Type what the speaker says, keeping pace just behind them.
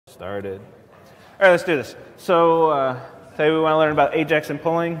started. All right, let's do this. So today we want to learn about AJAX and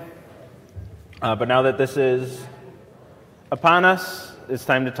pulling. But now that this is upon us, it's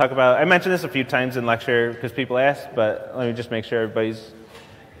time to talk about, I mentioned this a few times in lecture because people asked, but let me just make sure everybody's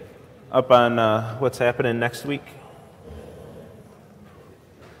up on what's happening next week.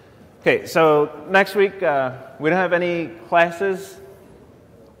 Okay, so next week we don't have any classes,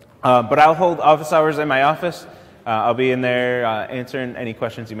 but I'll hold office hours in my office. I'll be in there answering any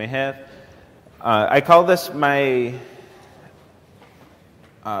questions you may have. I call this my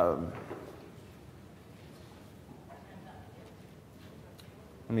let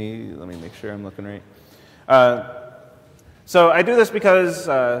me make sure I'm looking right. So I do this because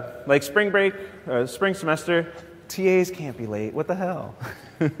like spring break, spring semester, TAs can't be late. What the hell?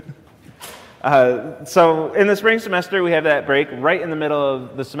 So in the spring semester, we have that break right in the middle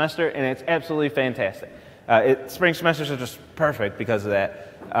of the semester, and it's absolutely fantastic. Spring semesters are just perfect because of that.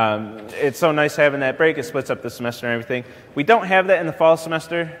 It's so nice having that break. It splits up the semester and everything. We don't have that in the fall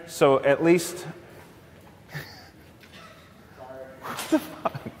semester, so at least... What the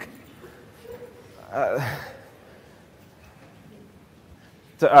fuck?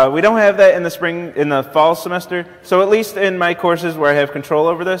 We don't have that in the fall semester, so at least in my courses where I have control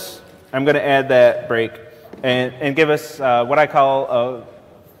over this, I'm going to add that break and give us what I call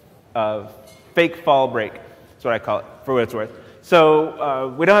a fake fall break. That's what I call it, for what it's worth.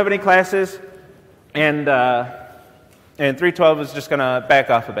 So we don't have any classes, and 312 is just going to back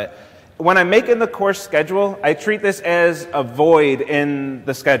off a bit. When I'm making the course schedule, I treat this as a void in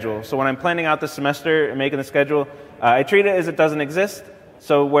the schedule. So when I'm planning out the semester and making the schedule, I treat it as it doesn't exist.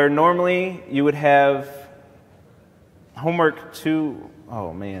 So where normally you would have homework 2,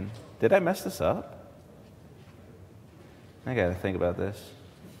 oh man, did I mess this up? I got to think about this.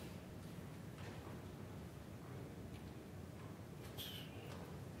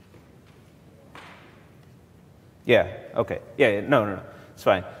 Yeah, okay. Yeah, no. It's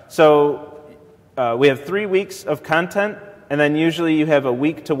fine. So we have 3 weeks of content, and then usually you have a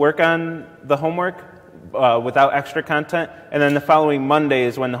week to work on the homework without extra content, and then the following Monday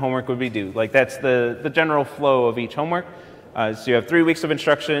is when the homework would be due. Like that's the general flow of each homework. So you have 3 weeks of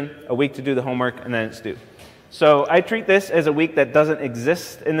instruction, a week to do the homework, and then it's due. So I treat this as a week that doesn't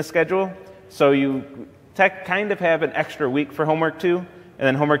exist in the schedule, so you kind of have an extra week for homework 2, and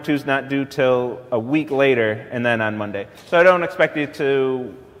then homework 2 is not due till a week later, and then on Monday. So I don't expect you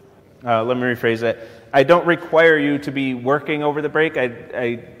to, let me rephrase that. I don't require you to be working over the break.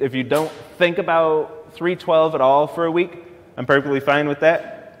 If you don't think about 312 at all for a week, I'm perfectly fine with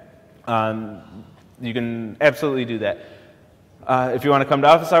that. You can absolutely do that. If you want to come to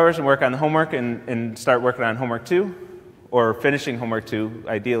office hours and work on the homework and start working on homework 2, or finishing homework 2,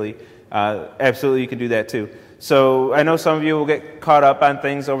 ideally, absolutely you can do that too. So I know some of you will get caught up on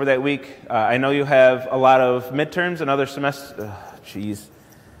things over that week. I know you have a lot of midterms and other semesters. Jeez,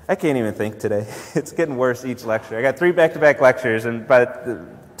 I can't even think today. It's getting worse each lecture. I got 3 back-to-back lectures, and by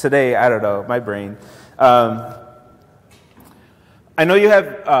today, I don't know, my brain. I know you have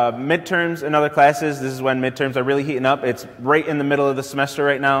midterms and other classes. This is when midterms are really heating up. It's right in the middle of the semester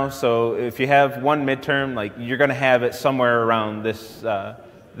right now, so if you have one midterm, like you're going to have it somewhere around this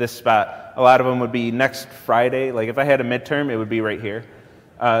spot. A lot of them would be next Friday. Like if I had a midterm, it would be right here.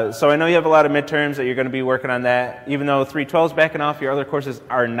 So I know you have a lot of midterms that you're going to be working on that. Even though 312 is backing off, your other courses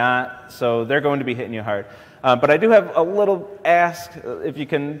are not, so they're going to be hitting you hard. But I do have a little ask, if you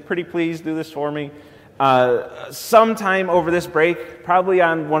can pretty please do this for me. Sometime over this break, probably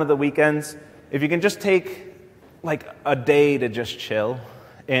on one of the weekends, if you can just take like a day to just chill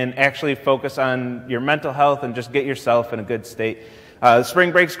and actually focus on your mental health and just get yourself in a good state.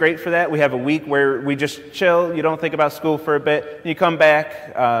 Spring break's great for that. We have a week where we just chill. You don't think about school for a bit. You come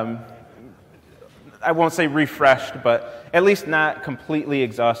back, I won't say refreshed, but at least not completely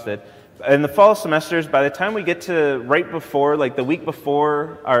exhausted. In the fall semesters, by the time we get to right before, like the week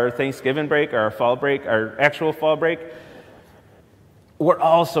before our Thanksgiving break, or our fall break, our actual fall break, we're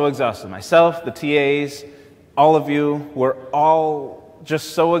all so exhausted. Myself, the TAs, all of you, we're all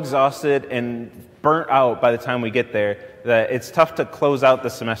just so exhausted and burnt out by the time we get there that it's tough to close out the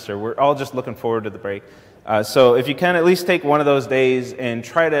semester. We're all just looking forward to the break. So if you can at least take one of those days and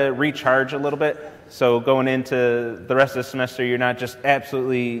try to recharge a little bit, so going into the rest of the semester, you're not just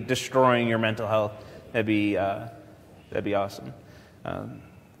absolutely destroying your mental health. That'd be awesome.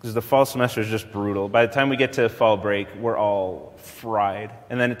 Because the fall semester is just brutal. By the time we get to fall break, we're all fried.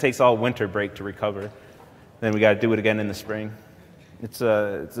 And then it takes all winter break to recover. Then we got to do it again in the spring. It's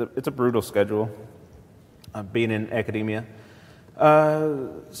a brutal schedule, being in academia.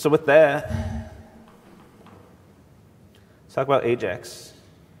 So with that, let's talk about AJAX.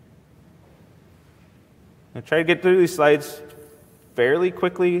 I'll try to get through these slides fairly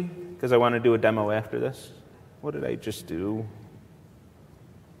quickly because I want to do a demo after this. What did I just do?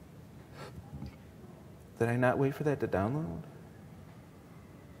 Did I not wait for that to download?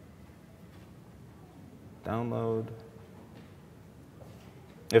 Download.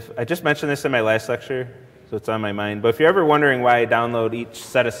 If I just mentioned this in my last lecture, so it's on my mind. But if you're ever wondering why I download each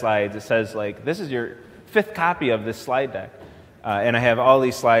set of slides, it says like, this is your 5th copy of this slide deck. And I have all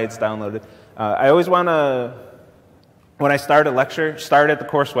these slides downloaded. I always want to, when I start a lecture, start at the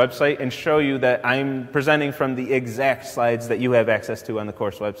course website and show you that I'm presenting from the exact slides that you have access to on the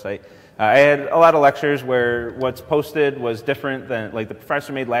course website. I had a lot of lectures where what's posted was different than, like the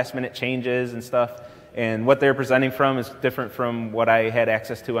professor made last minute changes and stuff, and what they're presenting from is different from what I had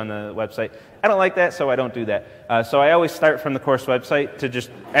access to on the website. I don't like that, so I don't do that. So I always start from the course website to just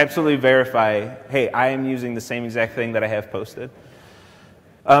absolutely verify, hey, I am using the same exact thing that I have posted.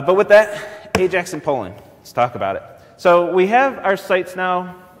 But with that, AJAX and polling. Let's talk about it. So we have our sites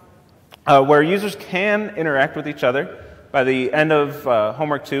now where users can interact with each other by the end of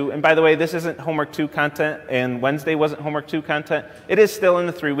homework 2. And by the way, this isn't homework 2 content, and Wednesday wasn't homework 2 content. It is still in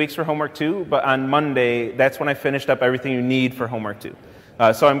the 3 weeks for homework 2, but on Monday, that's when I finished up everything you need for homework 2.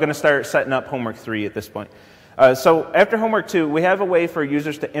 So I'm going to start setting up homework 3 at this point. So after homework 2, we have a way for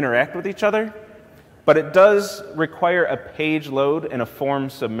users to interact with each other, but it does require a page load and a form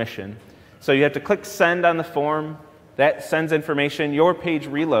submission. So you have to click send on the form. That sends information. Your page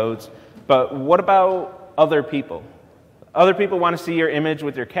reloads. But what about other people? Other people want to see your image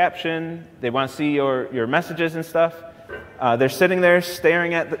with your caption. They want to see your messages and stuff. They're sitting there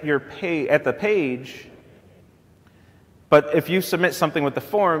staring at the page. But if you submit something with the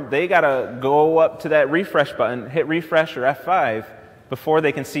form, they got to go up to that refresh button, hit refresh or F5 before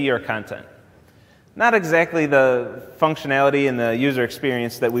they can see your content. Not exactly the functionality and the user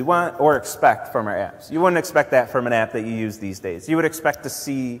experience that we want or expect from our apps. You wouldn't expect that from an app that you use these days. You would expect to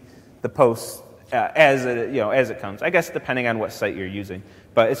see the post as it comes. I guess depending on what site you're using.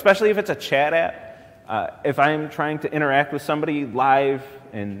 But especially if it's a chat app, if I'm trying to interact with somebody live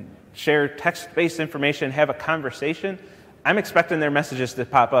and share text-based information, have a conversation, I'm expecting their messages to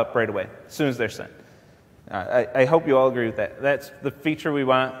pop up right away as soon as they're sent. I hope you all agree with that. That's the feature we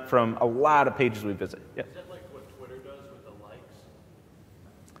want from a lot of pages we visit. Yeah. Is that like what Twitter does with the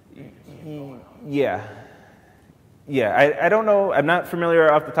likes? Yeah. Yeah, I don't know. I'm not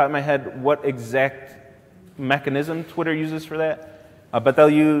familiar off the top of my head what exact mechanism Twitter uses for that, but they'll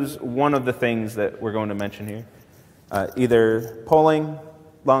use one of the things that we're going to mention here. Either polling,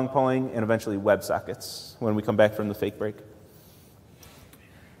 long polling, and eventually WebSockets when we come back from the fake break.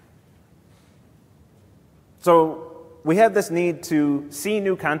 So we have this need to see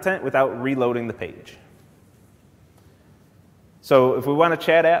new content without reloading the page. So if we want a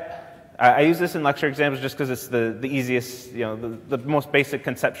chat app, I use this in lecture examples just because it's the easiest, the most basic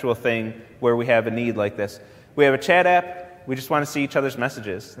conceptual thing where we have a need like this. We have a chat app. We just want to see each other's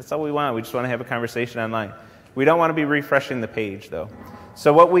messages. That's all we want. We just want to have a conversation online. We don't want to be refreshing the page, though.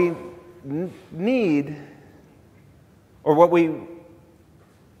 So what we need, or what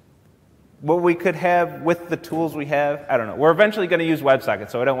we could have with the tools we have, I don't know. We're eventually going to use WebSockets,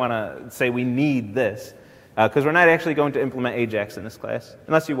 so I don't want to say we need this. Because we're not actually going to implement AJAX in this class,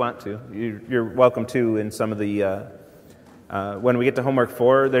 unless you want to. You're welcome to in some of the, when we get to homework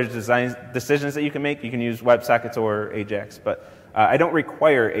 4, there's decisions that you can make. You can use WebSockets or AJAX, but I don't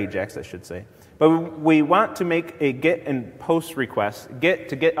require AJAX, I should say. But we want to make a get and post request. Get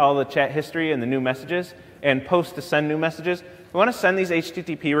to get all the chat history and the new messages, and post to send new messages. We want to send these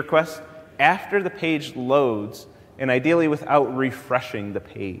HTTP requests after the page loads, and ideally without refreshing the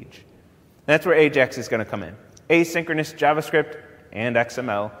page. That's where AJAX is going to come in. Asynchronous JavaScript and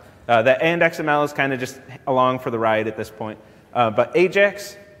XML. That and XML is kind of just along for the ride at this point. But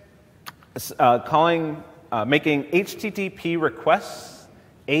AJAX is making HTTP requests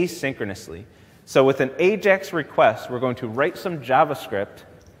asynchronously. So with an AJAX request, we're going to write some JavaScript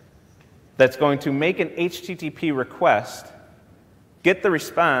that's going to make an HTTP request, get the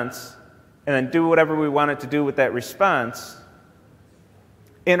response, and then do whatever we want it to do with that response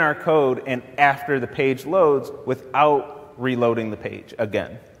in our code and after the page loads without reloading the page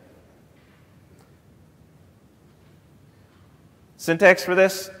again. Syntax for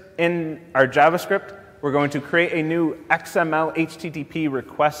this, in our JavaScript, we're going to create a new XML HTTP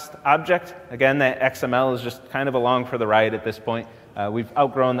request object. Again, that XML is just kind of along for the ride at this point. We've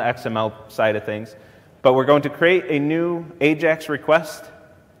outgrown the XML side of things. But we're going to create a new AJAX request.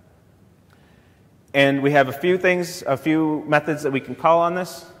 And we have a few methods that we can call on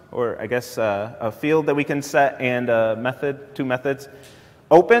this, or I guess a field that we can set and a method, 2 methods.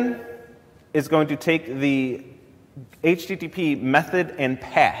 Open is going to take the HTTP method and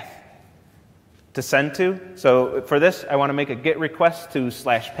path to send to. So for this, I want to make a GET request to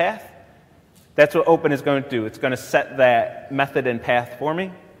 /path. That's what open is going to do. It's going to set that method and path for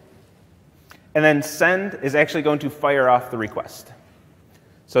me. And then send is actually going to fire off the request.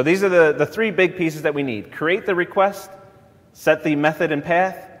 So these are the three big pieces that we need. Create the request, set the method and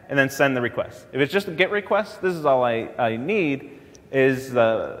path, and then send the request. If it's just a GET request, this is all I need is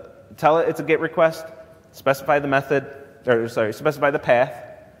tell it it's a GET request, specify the method, or sorry, specify the path,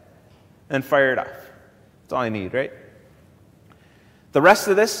 and fire it off. That's all I need, right? The rest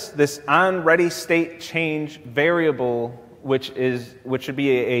of this onReadyStateChange variable, which should be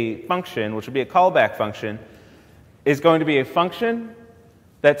a function, which would be a callback function, is going to be a function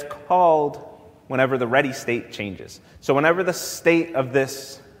that's called whenever the ready state changes. So whenever the state of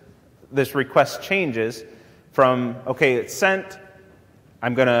this request changes from, okay, it's sent,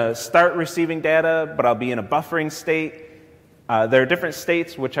 I'm going to start receiving data, but I'll be in a buffering state. There are different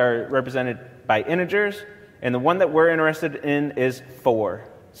states which are represented by integers, and the one that we're interested in is 4.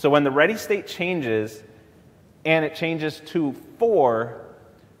 So when the ready state changes, and it changes to 4,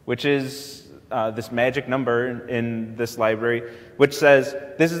 which is this magic number in this library, which says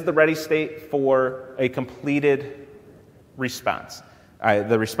this is the ready state for a completed response.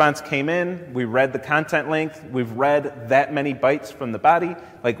 The response came in, we read the content length, we've read that many bytes from the body,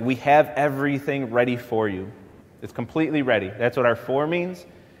 like we have everything ready for you. It's completely ready. That's what our 4 means.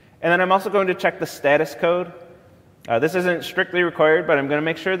 And then I'm also going to check the status code. This isn't strictly required, but I'm going to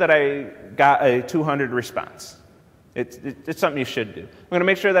make sure that I got a 200 response. It's something you should do. I'm going to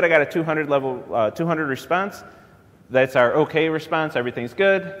make sure that I got a 200 response. That's our OK response. Everything's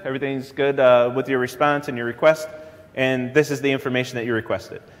good. Everything's good with your response and your request. And this is the information that you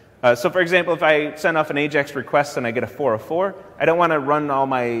requested. So for example, if I send off an AJAX request and I get a 404, I don't want to run all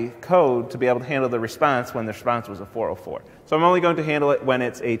my code to be able to handle the response when the response was a 404. So I'm only going to handle it when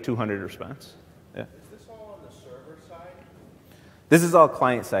it's a 200 response. Yeah. Is this all on the server side? This is all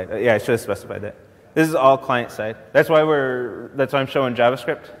client side. Yeah, I should have specified that. This is all client side. That's why I'm showing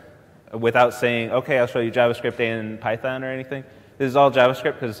JavaScript without saying, okay, I'll show you JavaScript and Python or anything. This is all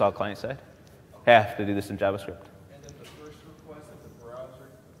JavaScript because it's all client side. Have to do this in JavaScript. And then the first request that the browser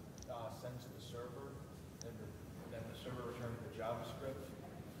sends to the server, and then the server returns the JavaScript,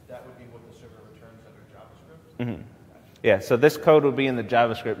 that would be what the server returns under JavaScript? Mm-hmm. Yeah, so this code will be in the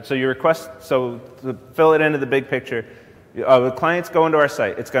JavaScript. So your request, so to fill it into the big picture, the client's going to our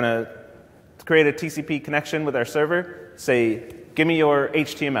site. It's going to create a TCP connection with our server, say, give me your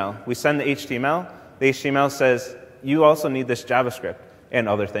HTML. We send the HTML. The HTML says, you also need this JavaScript and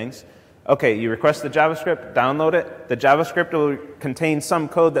other things. Okay, you request the JavaScript, download it. The JavaScript will contain some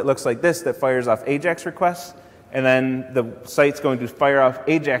code that looks like this that fires off AJAX requests, and then the site's going to fire off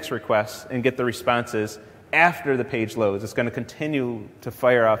AJAX requests and get the responses after the page loads. It's going to continue to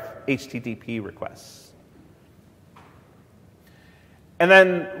fire off HTTP requests. And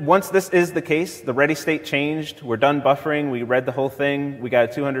then once this is the case, the ready state changed, we're done buffering, we read the whole thing, we got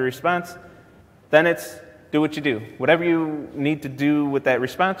a 200 response, then it's do what you do. Whatever you need to do with that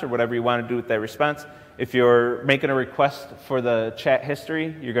response or whatever you want to do with that response. If you're making a request for the chat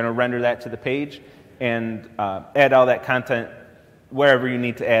history, you're going to render that to the page and add all that content wherever you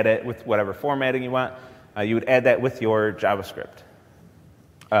need to add it with whatever formatting you want. You would add that with your JavaScript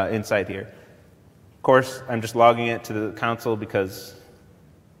inside here. Of course, I'm just logging it to the console because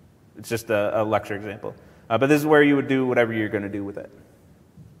it's just a lecture example. But this is where you would do whatever you're going to do with it.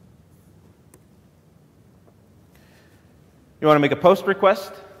 You want to make a post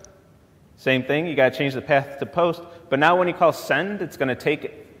request? Same thing. You got to change the path to post. But now when you call send, it's going to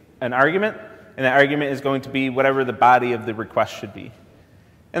take an argument, and that argument is going to be whatever the body of the request should be.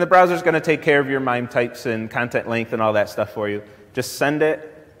 And the browser is going to take care of your MIME types and content length and all that stuff for you. Just send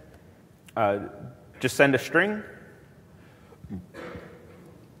it. Just send a string.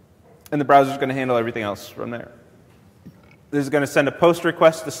 And the browser is going to handle everything else from there. This is going to send a post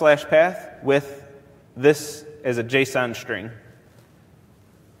request to /path with this as a JSON string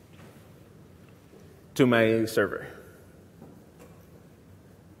to my server.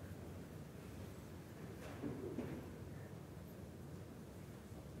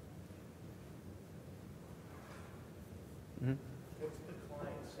 What's the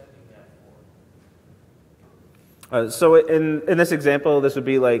client sending that for? So in this example, this would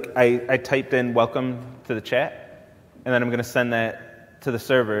be like I typed in welcome to the chat, and then I'm going to send that to the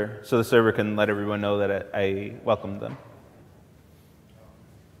server so the server can let everyone know that I welcomed them.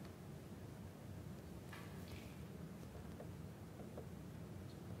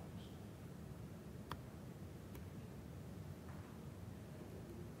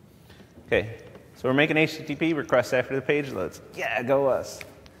 Okay, so we're making HTTP requests after the page loads. Yeah, go us.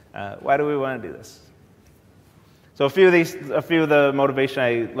 Why do we want to do this? So a few of the motivation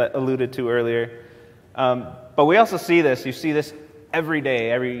I alluded to earlier. But we also see this. You see this every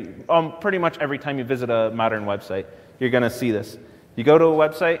day, pretty much every time you visit a modern website. You're going to see this. You go to a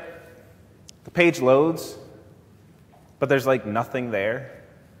website, the page loads, but there's like nothing there.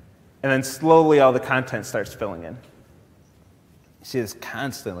 And then slowly all the content starts filling in. You see this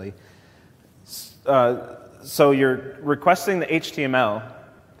constantly. So you're requesting the HTML.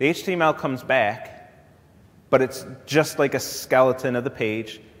 The HTML comes back, but it's just like a skeleton of the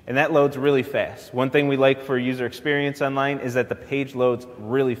page, and that loads really fast. One thing we like for user experience online is that the page loads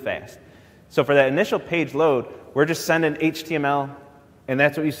really fast. So for that initial page load, we're just sending HTML, and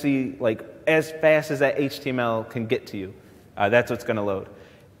that's what you see, like as fast as that HTML can get to you. That's what's going to load.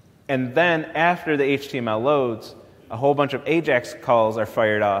 And then after the HTML loads, a whole bunch of AJAX calls are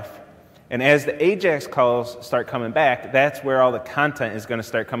fired off. And as the AJAX calls start coming back, that's where all the content is going to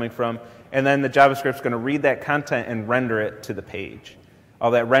start coming from. And then the JavaScript's going to read that content and render it to the page.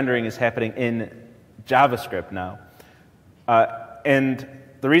 All that rendering is happening in JavaScript now. And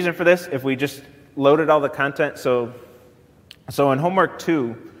the reason for this, if we just loaded all the content, so in homework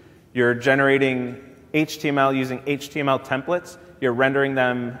 2, you're generating HTML using HTML templates. You're rendering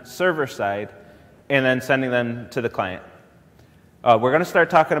them server-side and then sending them to the client. We're going to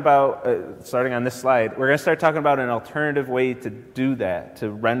start talking about, starting on this slide, we're going to start talking about an alternative way to do that, to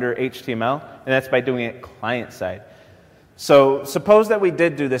render HTML, and that's by doing it client-side. So suppose that we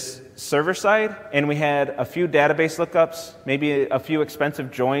did do this server-side, and we had a few database lookups, maybe a few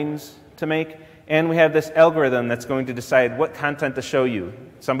expensive joins to make, and we have this algorithm that's going to decide what content to show you.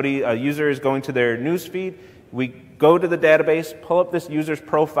 A user is going to their news feed. We go to the database, pull up this user's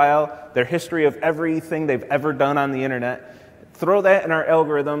profile, their history of everything they've ever done on the internet, throw that in our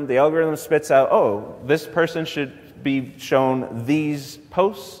algorithm. The algorithm spits out, oh, this person should be shown these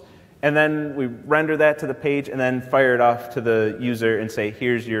posts, and then we render that to the page and then fire it off to the user and say,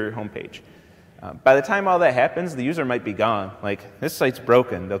 here's your home page. By the time all that happens, the user might be gone. Like, this site's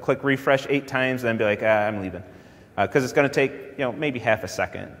broken. They'll click refresh 8 times and then be like, I'm leaving. Because it's going to take maybe half a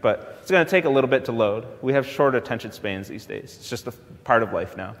second, but it's going to take a little bit to load. We have short attention spans these days. It's just a part of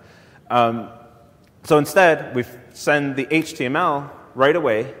life now. So instead, we send the HTML right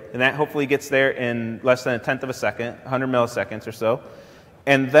away, and that hopefully gets there in less than 1/10 of a second, 100 milliseconds or so.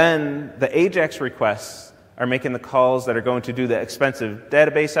 And then the AJAX requests are making the calls that are going to do the expensive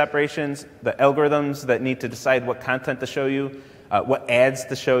database operations, the algorithms that need to decide what content to show you, what ads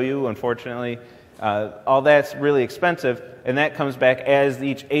to show you, unfortunately. All that's really expensive, and that comes back as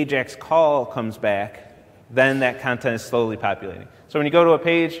each AJAX call comes back, then that content is slowly populating. So when you go to a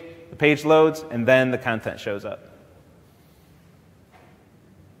page, the page loads, and then the content shows up.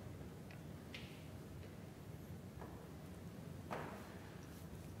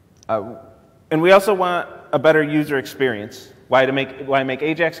 And we also want a better user experience. Why make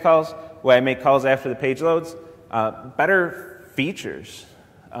AJAX calls? Why make calls after the page loads? Better features.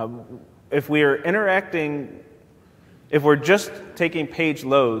 If we're just taking page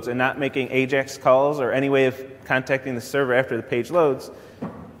loads and not making AJAX calls or any way of contacting the server after the page loads,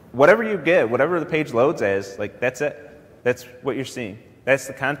 whatever you get, whatever the page loads as, like that's it. That's what you're seeing. That's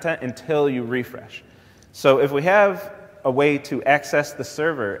the content until you refresh. So if we have a way to access the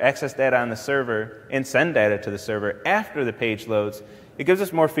server, access data on the server, and send data to the server after the page loads, it gives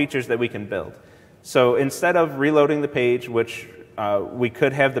us more features that we can build. So instead of reloading the page, which we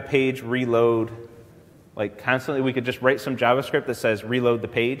could have the page reload like constantly, we could just write some JavaScript that says reload the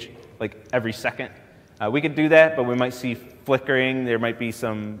page like every second. We could do that, but we might see flickering. There might be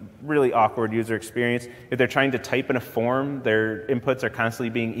some really awkward user experience. If they're trying to type in a form, their inputs are constantly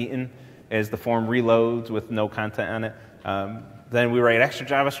being eaten as the form reloads with no content on it. Then we write extra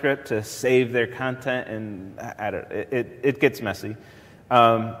JavaScript to save their content, and it gets messy.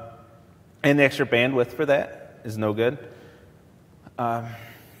 And the extra bandwidth for that is no good.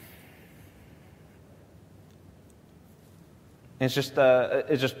 It's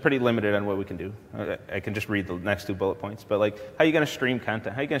just pretty limited on what we can do. I can just read the next 2 bullet points. But like, how are you going to stream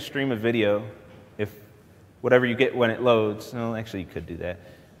content? How are you going to stream a video if whatever you get when it loads? No, actually, you could do that.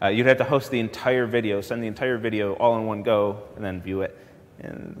 You'd have to host the entire video, send the entire video all in one go, and then view it.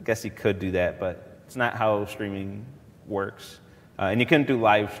 And I guess you could do that, but it's not how streaming works. And you couldn't do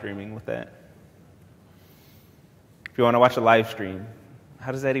live streaming with that. If you want to watch a live stream,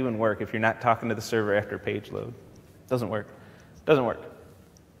 how does that even work if you're not talking to the server after a page load? It doesn't work. It doesn't work.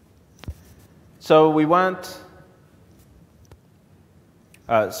 So we want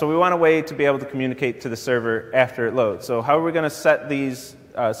a way to be able to communicate to the server after it loads. So how are we going to set these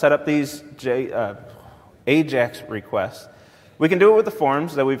set up these AJAX requests. We can do it with the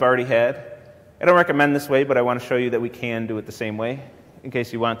forms that we've already had. I don't recommend this way, but I want to show you that we can do it the same way in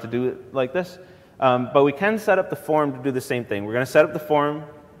case you want to do it like this. But we can set up the form to do the same thing. We're going to set up the form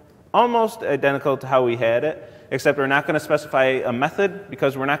almost identical to how we had it, except we're not going to specify a method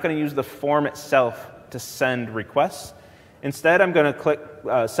because we're not going to use the form itself to send requests. Instead, I'm going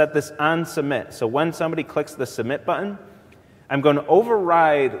to set this on submit. So when somebody clicks the submit button, I'm going to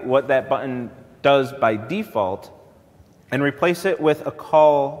override what that button does by default and replace it with a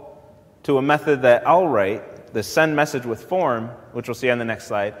call to a method that I'll write, the send message with form, which we'll see on the next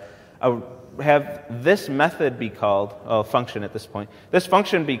slide. I'll have this method be called, function at this point, this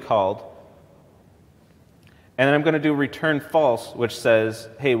function be called, and then I'm going to do return false, which says,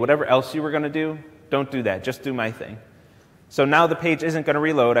 hey, whatever else you were going to do, don't do that, just do my thing. So now the page isn't going to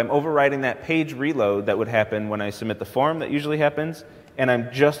reload. I'm overriding that page reload that would happen when I submit the form that usually happens, and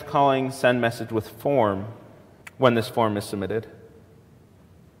I'm just calling send message with form when this form is submitted.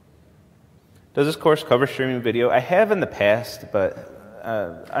 Does this course cover streaming video? I have in the past, but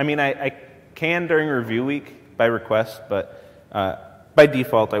I can during review week by request, but by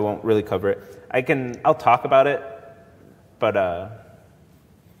default I won't really cover it. I'll talk about it, but I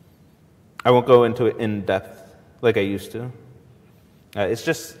won't go into it in depth like I used to.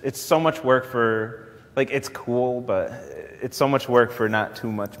 It's so much work for, it's cool, but it's so much work for not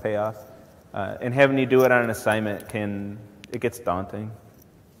too much payoff. And having you do it on an assignment it gets daunting.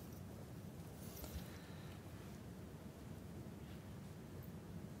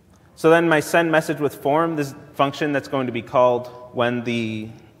 So then my send message with form, this function that's going to be called when the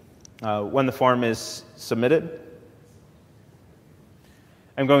form is submitted.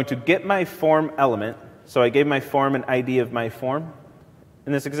 I'm going to get my form element. So I gave my form an ID of my form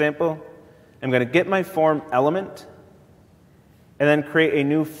in this example. I'm going to get my form element and then create a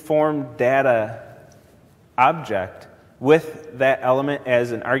new form data object with that element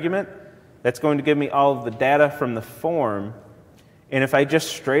as an argument. That's going to give me all of the data from the form. And if I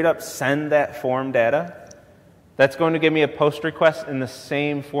just straight up send that form data, that's going to give me a post request in the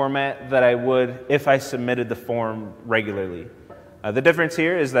same format that I would if I submitted the form regularly. The difference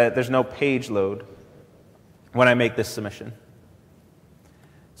here is that there's no page load when I make this submission.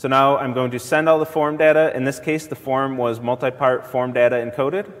 So now I'm going to send all the form data. In this case, the form was multi-part form data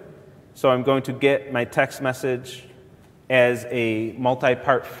encoded. So I'm going to get my text message as a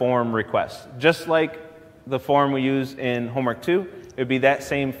multi-part form request. Just like the form we use in homework 2, it would be that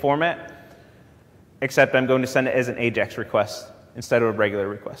same format, except I'm going to send it as an AJAX request instead of a regular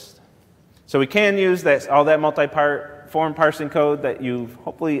request. So we can use all that multi-part form parsing code that you've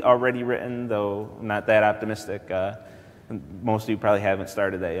hopefully already written, though I'm not that optimistic. Most of you probably haven't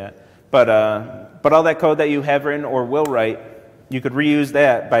started that yet. But all that code that you have written or will write, you could reuse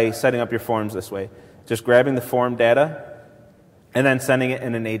that by setting up your forms this way. Just grabbing the form data and then sending it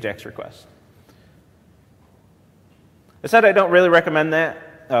in an AJAX request. I said I don't really recommend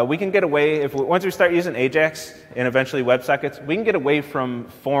that. We can get away, once we start using AJAX and eventually WebSockets, we can get away from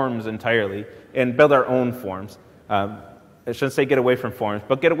forms entirely and build our own forms. I shouldn't say get away from forms,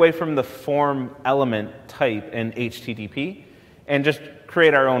 but get away from the form element type in HTTP and just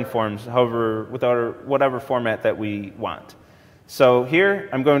create our own forms, however, with whatever format that we want. So here,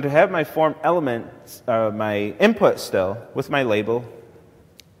 I'm going to have my form element, my input still, with my label,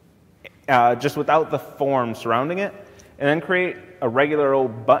 just without the form surrounding it, and then create a regular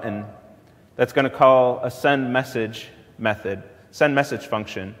old button that's going to call a send message method, send message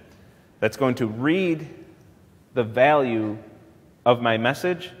function, that's going to read the value of my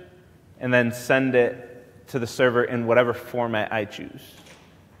message and then send it to the server in whatever format I choose.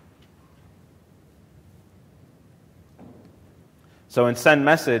 So in send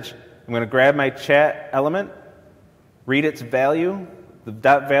message, I'm going to grab my chat element, read its value. The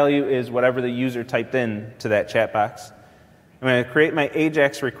dot value is whatever the user typed in to that chat box. I'm going to create my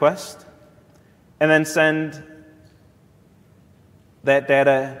AJAX request and then send that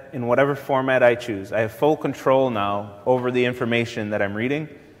data in whatever format I choose. I have full control now over the information that I'm reading,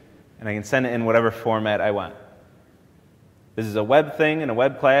 and I can send it in whatever format I want. This is a web thing in a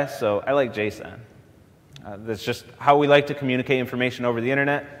web class, so I like JSON. That's just how we like to communicate information over the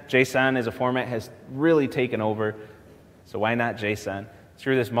internet. JSON as a format has really taken over, so why not JSON?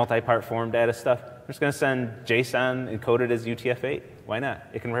 Screw this multi-part form data stuff. I'm just going to send JSON encoded as UTF-8. Why not?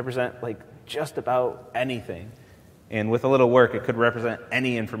 It can represent just about anything. And with a little work, it could represent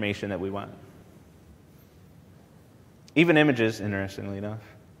any information that we want. Even images, interestingly enough,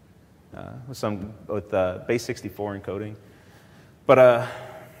 with base 64 encoding.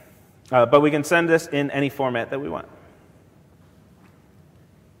 But we can send this in any format that we want.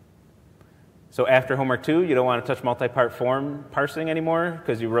 So after homework 2, you don't want to touch multi-part form parsing anymore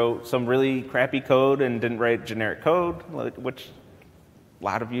because you wrote some really crappy code and didn't write generic code, which a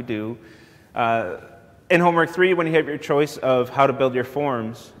lot of you do. In homework 3, when you have your choice of how to build your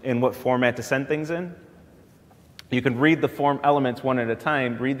forms and what format to send things in, you can read the form elements one at a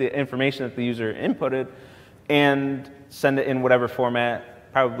time, read the information that the user inputted, and send it in whatever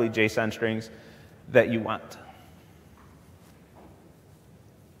format, probably JSON strings, that you want.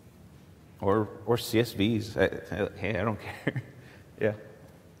 Or CSVs. Hey, I don't care. Yeah. Does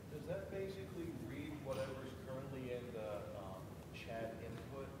that basically read whatever's currently in the chat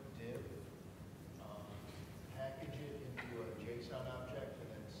input div, package it into a JSON object, and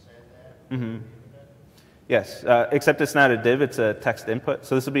then send that to the internet? Yes, except it's not a div, it's a text input.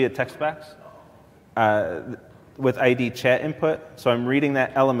 So this will be a text box with ID chat input. So I'm reading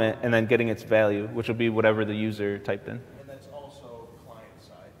that element and then getting its value, which will be whatever the user typed in. And that's also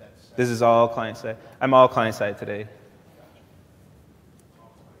client-side? This is all client-side. I'm all client-side today.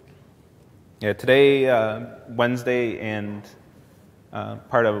 Yeah, today, Wednesday, and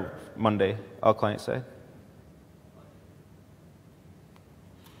part of Monday, all client-side.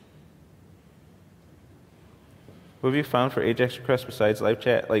 What have you found for AJAX requests besides live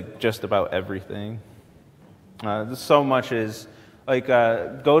chat? Like just about everything. So much is like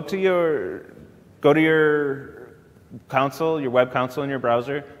go to your console, your web console in your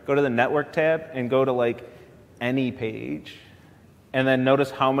browser. Go to the network tab and go to like any page, and then notice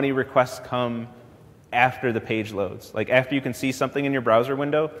how many requests come after the page loads. Like after you can see something in your browser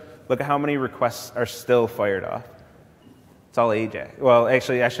window, look at how many requests are still fired off. It's all AJAX. Well,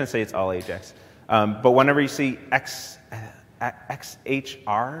 actually, I shouldn't say it's all AJAX. But whenever you see XHR,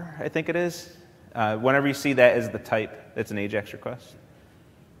 I think it is, whenever you see that as the type, that's an AJAX request.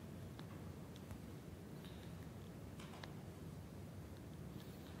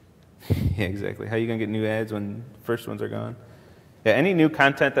 Yeah, exactly. How are you going to get new ads when the first ones are gone? Yeah, any new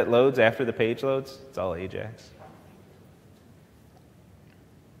content that loads after the page loads, it's all AJAX.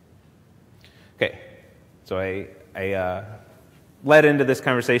 Okay, so I led into this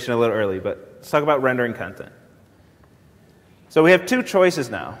conversation a little early, but let's talk about rendering content. So we have two choices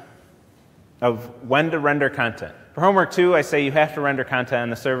now of when to render content. For homework 2, I say you have to render content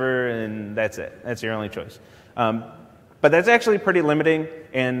on the server, and that's it. That's your only choice. But that's actually pretty limiting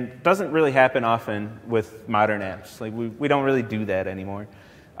and doesn't really happen often with modern apps. Like we don't really do that anymore.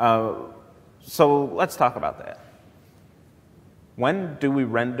 So let's talk about that. When do we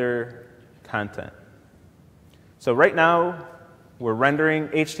render content? So right now, we're rendering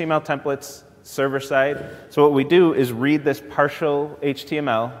HTML templates server side. So what we do is read this partial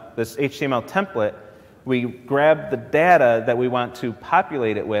HTML, this HTML template. We grab the data that we want to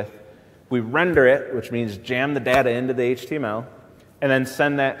populate it with. We render it, which means jam the data into the HTML, and then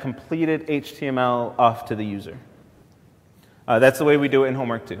send that completed HTML off to the user. That's the way we do it in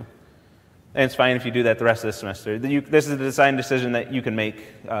homework 2. And it's fine if you do that the rest of the semester. This is a design decision that you can make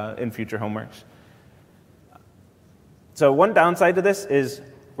in future homeworks. So one downside to this is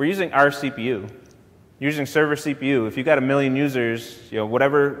we're using our CPU. Using server CPU. If you've got 1 million users,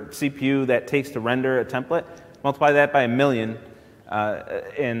 whatever CPU that takes to render a template, multiply that by 1 million,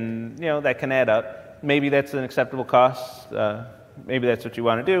 and that can add up. Maybe that's an acceptable cost. Maybe that's what you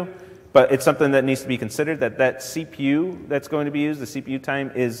want to do. But it's something that needs to be considered, that CPU that's going to be used, the CPU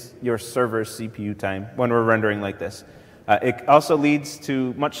time, is your server's CPU time when we're rendering like this. It also leads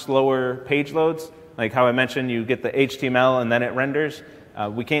to much slower page loads. Like how I mentioned, you get the HTML and then it renders.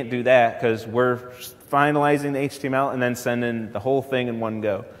 We can't do that because we're finalizing the HTML and then sending the whole thing in one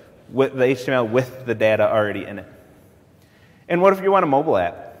go, with the HTML with the data already in it. And what if you want a mobile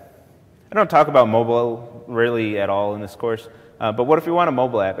app? I don't talk about mobile really at all in this course, but what if you want a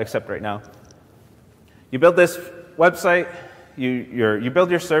mobile app, except right now? You build this website, you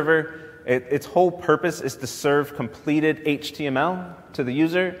build your server, its whole purpose is to serve completed HTML to the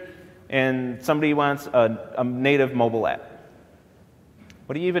user, and somebody wants a native mobile app.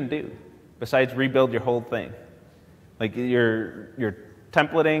 What do you even do besides rebuild your whole thing? Like your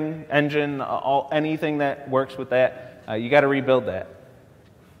templating engine, anything that works with that, you got to rebuild that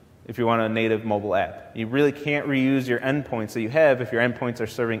if you want a native mobile app. You really can't reuse your endpoints that you have if your endpoints are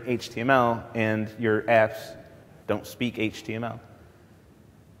serving HTML and your apps don't speak HTML.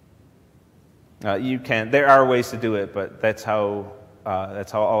 You can. There are ways to do it, but that's how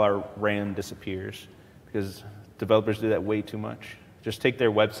all our RAM disappears, because developers do that way too much. Just take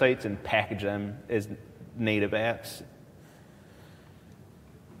their websites and package them as native apps.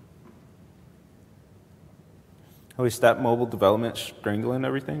 How we stop mobile development strangling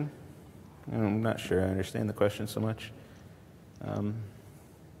everything? I'm not sure I understand the question so much.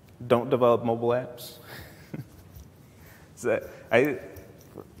 don't develop mobile apps. So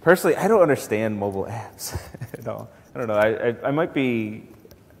personally, I don't understand mobile apps at all. I don't know. I might be,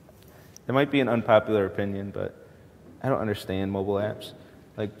 it might be an unpopular opinion, but I don't understand mobile apps.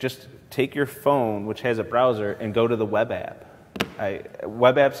 Like, just take your phone, which has a browser, and go to the web app.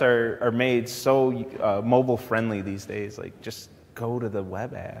 Web apps are made so mobile friendly these days. Like, just go to the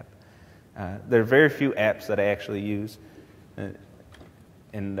web app. There are very few apps that I actually use,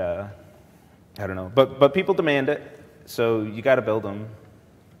 and I don't know. But people demand it, so you got to build them.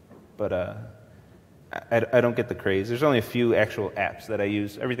 But I don't get the craze. There's only a few actual apps that I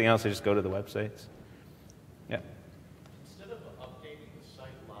use. Everything else, I just go to the websites. Yeah. Instead of updating the site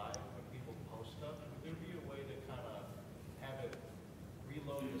live when people post stuff, would there be a way to kind of have it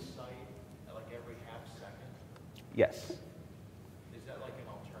reload the site at like every half second? Yes. Is that like an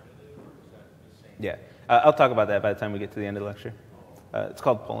alternative, or is that the same? Yeah. I'll talk about that by the time we get to the end of the lecture. It's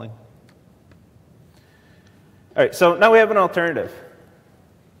called polling. All right, so now we have an alternative.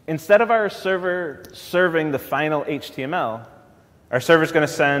 Instead of our server serving the final HTML, our server's going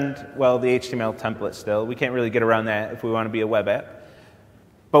to send, well, the HTML template still. We can't really get around that if we want to be a web app.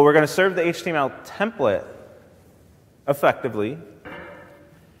 But we're going to serve the HTML template effectively,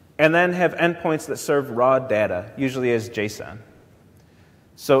 and then have endpoints that serve raw data, usually as JSON.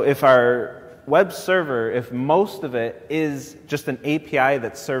 So if our web server, if most of it is just an API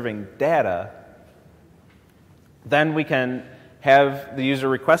that's serving data, then we can have the user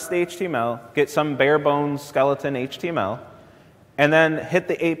request the HTML, get some bare bones skeleton HTML, and then hit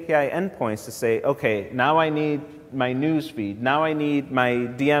the API endpoints to say, okay, now I need my news feed, now I need my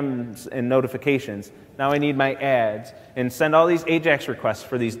DMs and notifications, now I need my ads, and send all these AJAX requests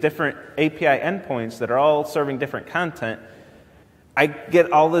for these different API endpoints that are all serving different content. I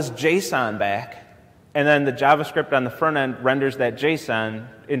get all this JSON back, and then the JavaScript on the front end renders that JSON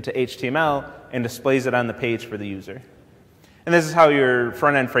into HTML and displays it on the page for the user. And this is how your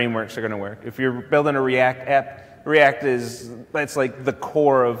front-end frameworks are going to work. If you're building a React app, that's like the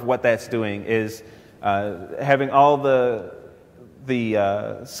core of what that's doing, is having all the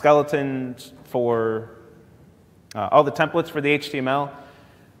skeletons for all the templates for the HTML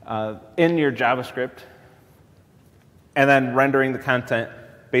in your JavaScript, and then rendering the content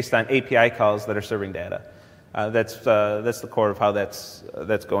based on API calls that are serving data. That's the core of how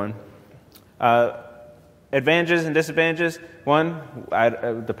that's going. Advantages and disadvantages. One,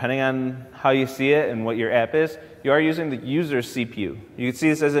 depending on how you see it and what your app is, you are using the user's CPU. You can see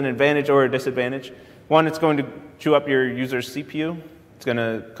this as an advantage or a disadvantage. One, it's going to chew up your user's CPU. It's going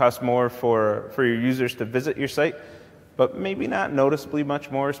to cost more for your users to visit your site, but maybe not noticeably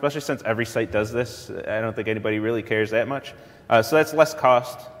much more, especially since every site does this. I don't think anybody really cares that much. So that's less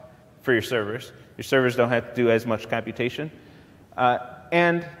cost for your servers. Your servers don't have to do as much computation.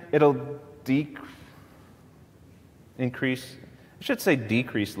 And it'll decrease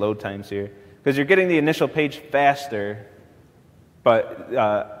load times here, because you're getting the initial page faster,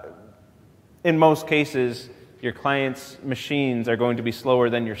 but in most cases, your client's machines are going to be slower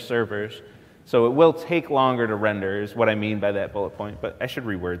than your servers. So it will take longer to render, is what I mean by that bullet point, but I should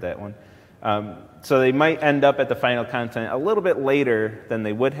reword that one. So they might end up at the final content a little bit later than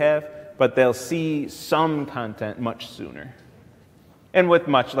they would have, but they'll see some content much sooner. And with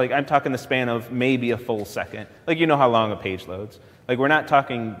much, like I'm talking the span of maybe a full second. Like, you know how long a page loads. Like, we're not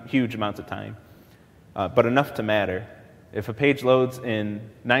talking huge amounts of time, but enough to matter. If a page loads in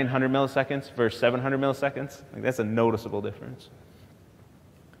 900 milliseconds versus 700 milliseconds, like, that's a noticeable difference.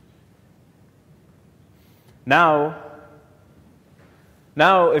 Now,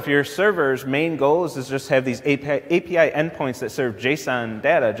 if your server's main goal is to just have these API endpoints that serve JSON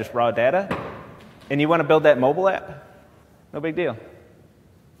data, just raw data, and you want to build that mobile app, no big deal.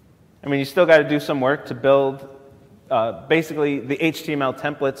 I mean, you still got to do some work to build basically the HTML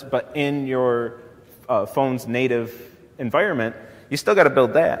templates, but in your phone's native environment. You still got to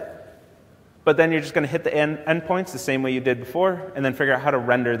build that. But then you're just going to hit the endpoints the same way you did before, and then figure out how to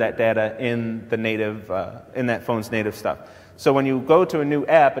render that data in the native, in that phone's native stuff. So when you go to a new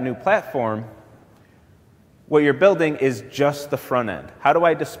app, a new platform, what you're building is just the front end. How do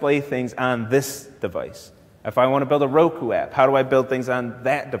I display things on this device? If I want to build a Roku app, how do I build things on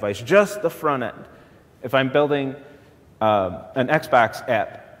that device? Just the front end. If I'm building an Xbox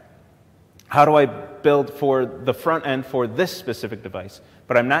app, how do I build for the front end for this specific device?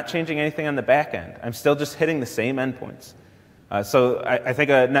 But I'm not changing anything on the back end. I'm still just hitting the same endpoints. So I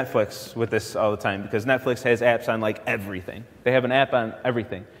think of Netflix with this all the time, because Netflix has apps on like everything. They have an app on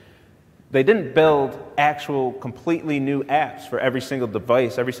everything. They didn't build actual completely new apps for every single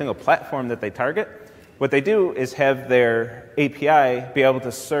device, every single platform that they target. What they do is have their API be able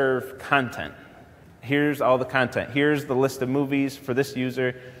to serve content. Here's all the content. Here's the list of movies for this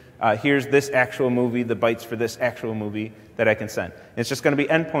user. Here's this actual movie, the bytes for this actual movie that I can send. And it's just going to be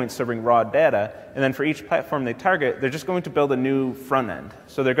endpoints serving raw data. And then for each platform they target, they're just going to build a new front end.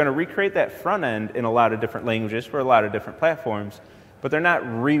 So they're going to recreate that front end in a lot of different languages for a lot of different platforms. But they're not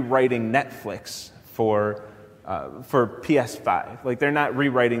rewriting Netflix for PS5. Like, they're not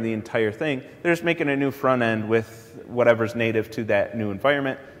rewriting the entire thing. They're just making a new front end with whatever's native to that new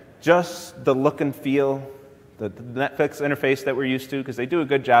environment. Just the look and feel, the Netflix interface that we're used to, because they do a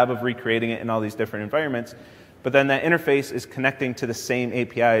good job of recreating it in all these different environments. But then that interface is connecting to the same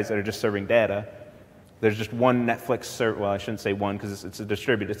APIs that are just serving data. There's just one Netflix server. Well, I shouldn't say one because it's a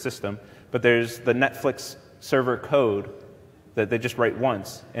distributed system. But there's the Netflix server code that they just write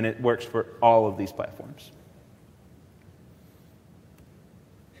once, and it works for all of these platforms.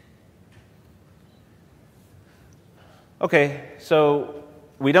 Okay, so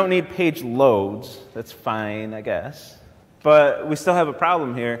we don't need page loads. That's fine, I guess. But we still have a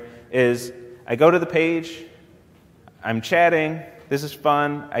problem here, is I go to the page, I'm chatting, this is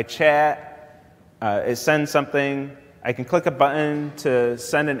fun, I chat, it sends something, I can click a button to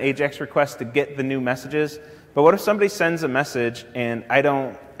send an AJAX request to get the new messages. But what if somebody sends a message and I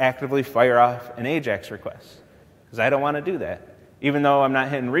don't actively fire off an AJAX request? Because I don't want to do that. Even though I'm not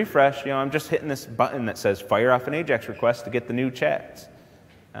hitting refresh, I'm just hitting this button that says fire off an AJAX request to get the new chats.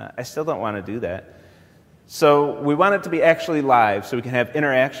 I still don't want to do that. So we want it to be actually live so we can have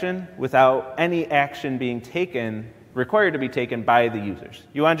interaction without any action being required to be taken by the users.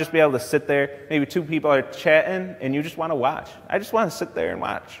 You want to just be able to sit there, maybe two people are chatting and you just want to watch. I just want to sit there and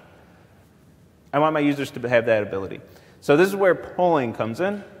watch. I want my users to have that ability. So this is where polling comes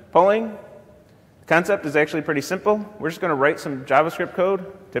in. Polling, the concept is actually pretty simple. We're just going to write some JavaScript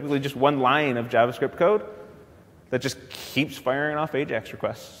code, typically just one line of JavaScript code, that just keeps firing off AJAX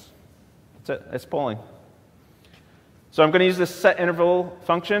requests. That's it. That's polling. So I'm going to use this setInterval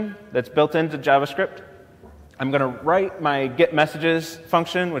function that's built into JavaScript. I'm going to write my getMessages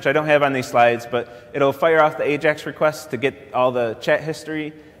function, which I don't have on these slides, but it'll fire off the AJAX requests to get all the chat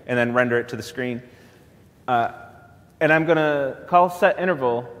history and then render it to the screen. And I'm going to call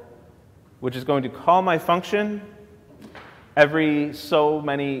setInterval, which is going to call my function every so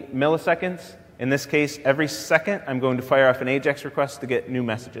many milliseconds. In this case, every second, I'm going to fire off an AJAX request to get new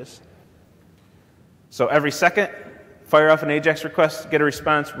messages. So every second, fire off an AJAX request, get a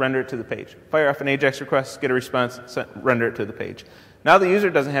response, render it to the page. Fire off an AJAX request, get a response, render it to the page. Now the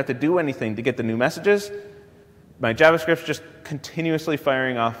user doesn't have to do anything to get the new messages. My JavaScript's just continuously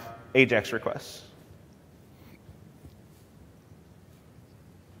firing off AJAX requests.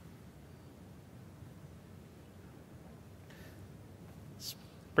 It's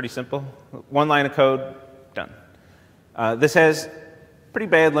pretty simple. One line of code, done. This has pretty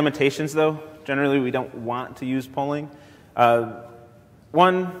bad limitations, though. Generally, we don't want to use polling.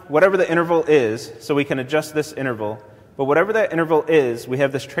 One, whatever the interval is, so we can adjust this interval. But whatever that interval is, we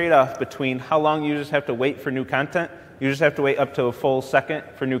have this trade-off between how long users have to wait for new content. Users have to wait up to a full second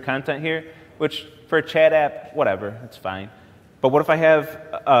for new content here, which for a chat app, whatever, it's fine. But what if I have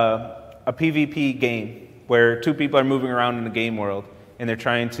a PvP game where two people are moving around in the game world and they're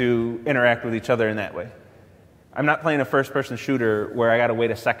trying to interact with each other in that way? I'm not playing a first-person shooter where I got to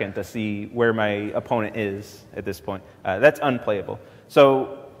wait a second to see where my opponent is at this point. That's unplayable.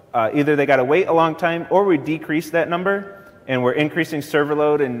 So either they got to wait a long time, or we decrease that number, and we're increasing server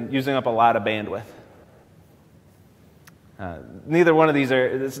load and using up a lot of bandwidth. Neither one of these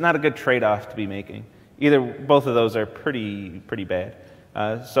it's not a good trade-off to be making. Both of those are pretty bad.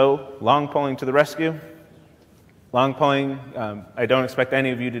 So long polling to the rescue. Long polling, I don't expect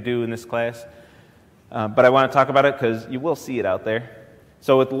any of you to do in this class. But I want to talk about it because you will see it out there.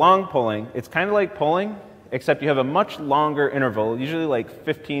 So with long polling, it's kind of like polling, except you have a much longer interval, usually like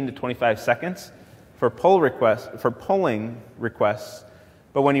 15 to 25 seconds for polling requests.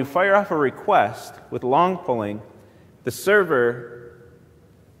 But when you fire off a request with long polling, the server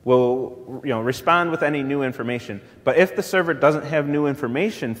will respond with any new information. But if the server doesn't have new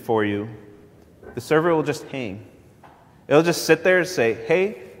information for you, the server will just hang. It'll just sit there and say,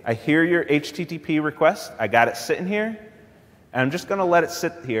 hey, I hear your HTTP request. I got it sitting here. And I'm just going to let it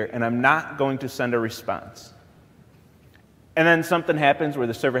sit here, and I'm not going to send a response. And then something happens where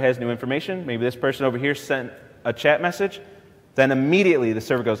the server has new information. Maybe this person over here sent a chat message. Then immediately the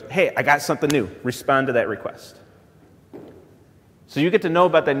server goes, hey, I got something new. Respond to that request. So you get to know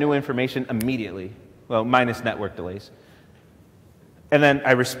about that new information immediately. Well, minus network delays. And then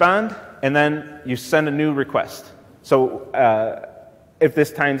I respond, and then you send a new request. So If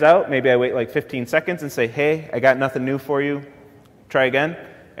this times out, maybe I wait like 15 seconds and say, hey, I got nothing new for you, try again,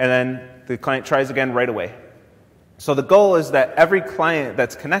 and then the client tries again right away. So the goal is that every client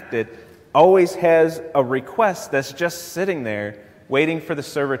that's connected always has a request that's just sitting there waiting for the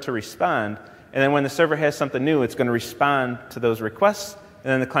server to respond, and then when the server has something new, it's going to respond to those requests,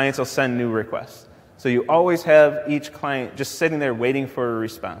 and then the clients will send new requests. So you always have each client just sitting there waiting for a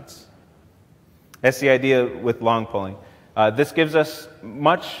response. That's the idea with long polling. This gives us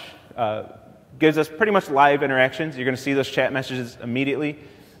pretty much live interactions. You're going to see those chat messages immediately.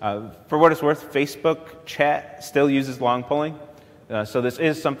 For what it's worth, Facebook chat still uses long polling. So this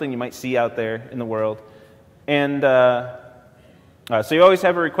is something you might see out there in the world. And so you always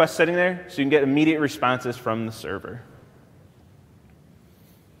have a request sitting there, so you can get immediate responses from the server.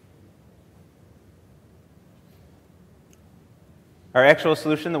 Our actual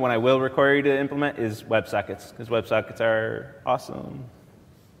solution, the one I will require you to implement, is WebSockets, because WebSockets are awesome.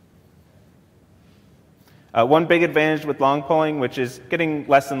 One big advantage with long polling, which is getting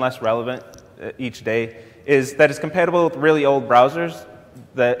less and less relevant each day, is that it's compatible with really old browsers.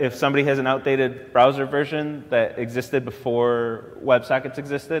 That if somebody has an outdated browser version that existed before WebSockets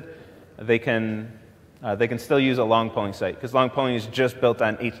existed, they can still use a long polling site, because long polling is just built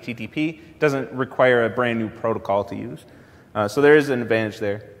on HTTP. It doesn't require a brand new protocol to use. So there is an advantage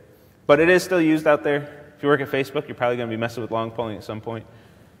there. But it is still used out there. If you work at Facebook, you're probably going to be messing with long polling at some point.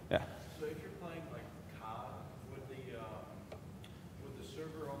 Yeah. So if you're playing like COD, would the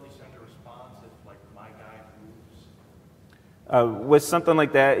server only send a response if like my guy moves? With something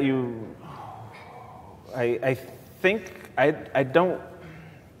like that, I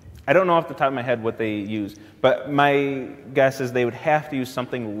don't know off the top of my head what they use, but my guess is they would have to use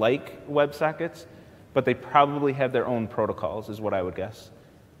something like WebSockets, but they probably have their own protocols, is what I would guess.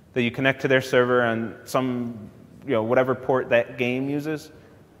 That you connect to their server on some, whatever port that game uses.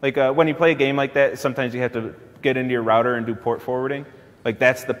 Like when you play a game like that, sometimes you have to get into your router and do port forwarding. Like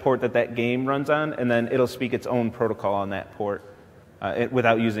that's the port that game runs on, and then it'll speak its own protocol on that port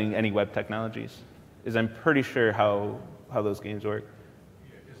without using any web technologies. I'm pretty sure how those games work.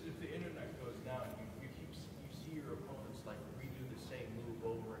 Yeah, because if the internet goes down, you see your opponents like redo the same move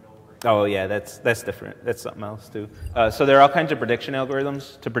over and over. Oh yeah, that's different. That's something else too. So there are all kinds of prediction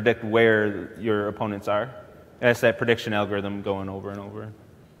algorithms to predict where your opponents are. And that's that prediction algorithm going over and over.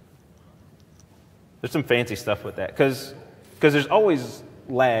 There's some fancy stuff with that, because there's always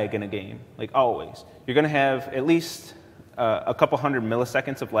lag in a game, like always. You're going to have at least a couple hundred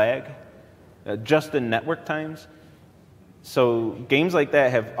milliseconds of lag just in network times. So games like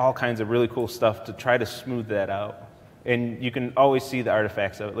that have all kinds of really cool stuff to try to smooth that out. And you can always see the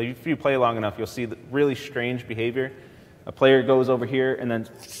artifacts of it. Like if you play long enough, you'll see the really strange behavior. A player goes over here and then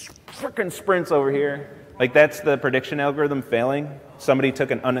frickin' sprints over here. Like that's the prediction algorithm failing. Somebody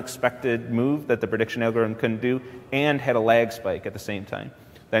took an unexpected move that the prediction algorithm couldn't do and had a lag spike at the same time.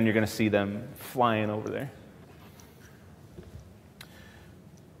 Then you're going to see them flying over there.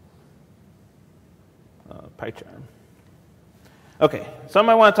 PyCharm. Okay, something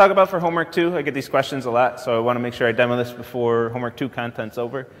I want to talk about for homework 2. I get these questions a lot, so I want to make sure I demo this before homework 2 content's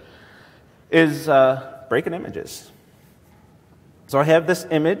over, is breaking images. So I have this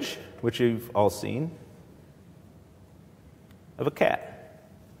image, which you've all seen, of a cat.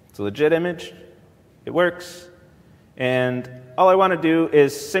 It's a legit image. It works. And all I want to do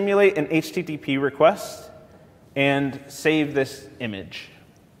is simulate an HTTP request and save this image.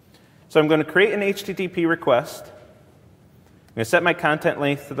 So I'm going to create an HTTP request. I'm going to set my content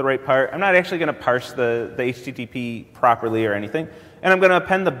length to the right part. I'm not actually going to parse the HTTP properly or anything. And I'm going to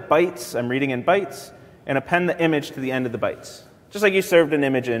append the bytes. I'm reading in bytes. And append the image to the end of the bytes. Just like you served an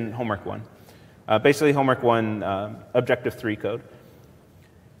image in homework 1. Basically homework 1, objective 3 code.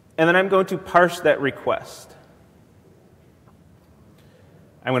 And then I'm going to parse that request.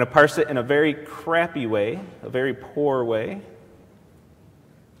 I'm going to parse it in a very crappy way, a very poor way.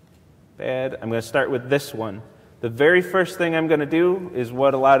 Bad. I'm going to start with this one. The very first thing I'm going to do is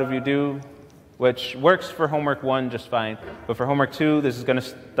what a lot of you do, which works for homework 1 just fine. But for homework 2, this is going to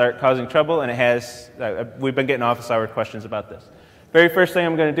start causing trouble, and it has. We've been getting office hour questions about this. Very first thing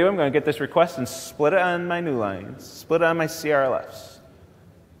I'm going to do, I'm going to get this request and split it on my new lines, split it on my CRLFs.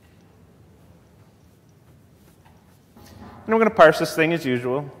 And I'm going to parse this thing as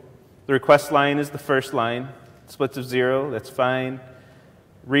usual. The request line is the first line. Splits of 0, that's fine.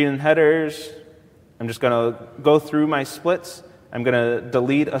 Read in headers. I'm just going to go through my splits. I'm going to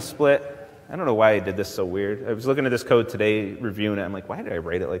delete a split. I don't know why I did this so weird. I was looking at this code today, reviewing it. I'm like, why did I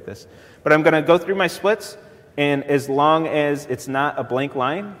write it like this? But I'm going to go through my splits, and as long as it's not a blank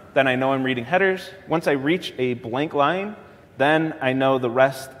line, then I know I'm reading headers. Once I reach a blank line, Then I know the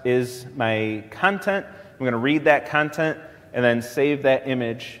rest is my content. I'm going to read that content and then save that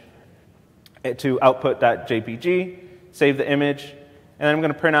image to output.jpg, save the image, and then I'm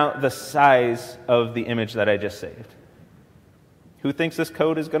going to print out the size of the image that I just saved. Who thinks this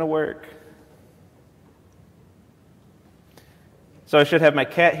code is going to work? So I should have my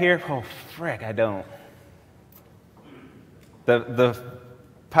cat here. Oh, frick, I don't. The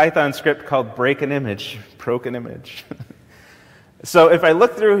Python script called break an image, broke an image. So if I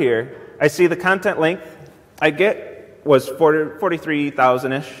look through here, I see the content length I get was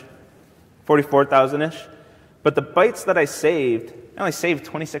 43,000-ish, 44,000-ish. But the bytes that I saved, I only saved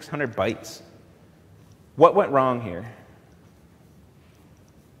 2,600 bytes. What went wrong here?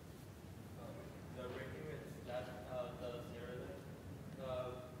 The ranking is that the serial,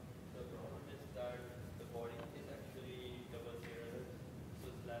 the problem is that the body is actually double serial, so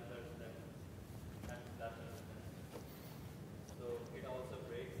slash and slash. So it also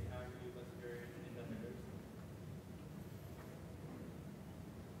breaks and you consider it in the headers.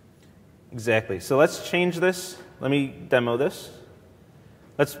 Exactly. So let's change this. Let me demo this.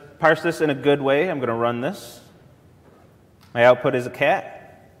 Let's parse this in a good way. I'm going to run this. My output is a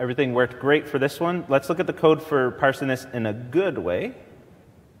cat. Everything worked great for this one. Let's look at the code for parsing this in a good way.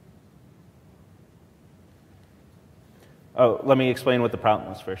 Oh, let me explain what the problem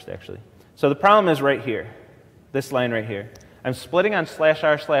was first, actually. So the problem is right here, this line right here. I'm splitting on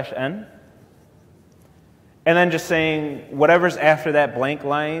 /r/n, and then just saying whatever's after that blank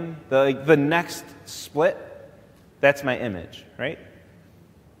line, the next split, that's my image, right?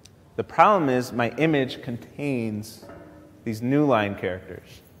 The problem is my image contains these new line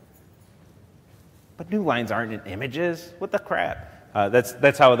characters. But new lines aren't in images. What the crap?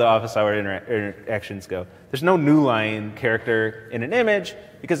 That's how the office hour interactions go. There's no new line character in an image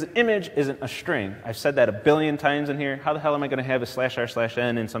because an image isn't a string. I've said that a billion times in here. How the hell am I going to have a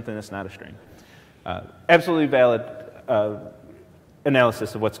 /r/n in something that's not a string? Absolutely valid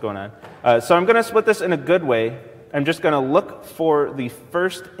analysis of what's going on. So I'm going to split this in a good way. I'm just going to look for the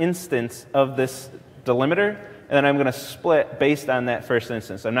first instance of this delimiter, and then I'm going to split based on that first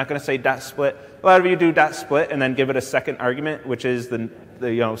instance. I'm not going to say dot split. A lot of you do dot split and then give it a second argument, which is the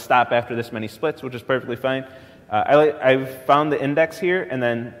stop after this many splits, which is perfectly fine. I've found the index here and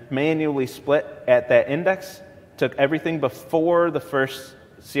then manually split at that index. Took everything before the first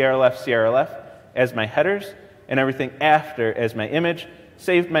CRLF as my headers and everything after as my image.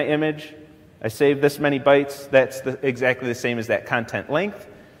 Saved my image. I saved this many bytes. That's exactly the same as that content length.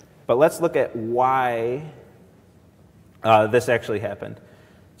 But let's look at why this actually happened.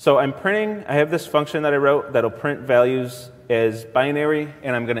 So I'm printing, I have this function that I wrote that'll print values as binary,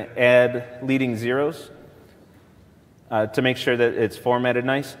 and I'm going to add leading zeros to make sure that it's formatted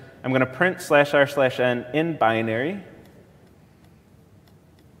nice. I'm going to print /r/n in binary.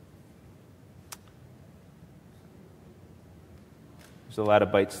 There's a lot of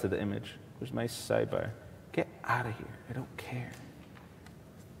bytes to the image. Where's my sidebar? Get out of here. I don't care.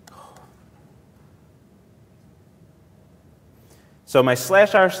 So my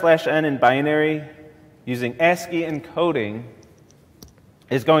 /r/n in binary using ASCII encoding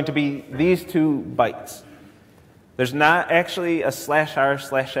is going to be these 2 bytes. There's not actually a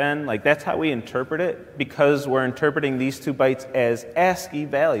 /r/n. Like, that's how we interpret it because we're interpreting these 2 bytes as ASCII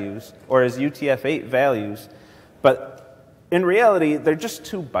values or as UTF-8 values. But in reality, they're just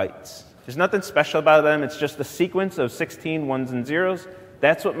 2 bytes. There's nothing special about them. It's just a sequence of 16 ones and zeros.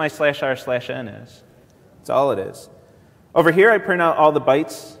 That's what my /r/n is. That's all it is. Over here, I print out all the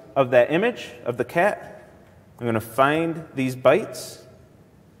bytes of that image, of the cat. I'm going to find these bytes.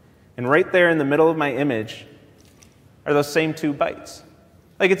 And right there in the middle of my image are those same 2 bytes.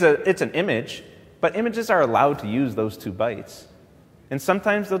 Like, it's an image, but images are allowed to use those 2 bytes. And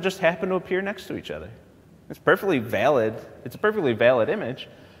sometimes they'll just happen to appear next to each other. It's perfectly valid. It's a perfectly valid image,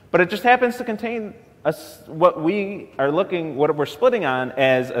 but it just happens to contain what we're splitting on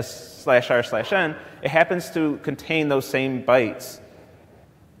as a /r/n. It happens to contain those same bytes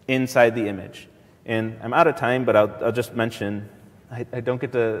inside the image. And I'm out of time, but I'll just mention I don't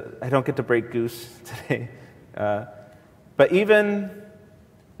get to break goose today. But even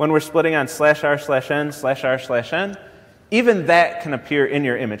when we're splitting on /r/n, even that can appear in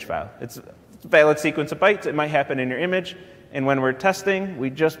your image file. It's a valid sequence of bytes. It might happen in your image. And when we're testing, we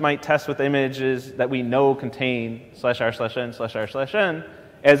just might test with images that we know contain /r/n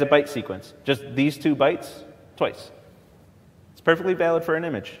as a byte sequence. Just these 2 bytes twice. It's perfectly valid for an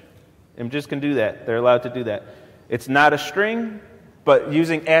image. Images can do that. They're allowed to do that. It's not a string, but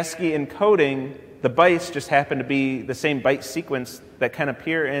using ASCII encoding, the bytes just happen to be the same byte sequence that can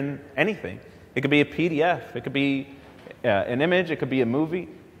appear in anything. It could be a PDF. It could be an image, it could be a movie.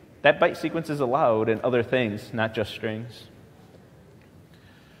 That byte sequence is allowed in other things, not just strings.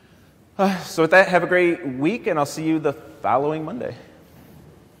 So with that, have a great week, and I'll see you the following Monday.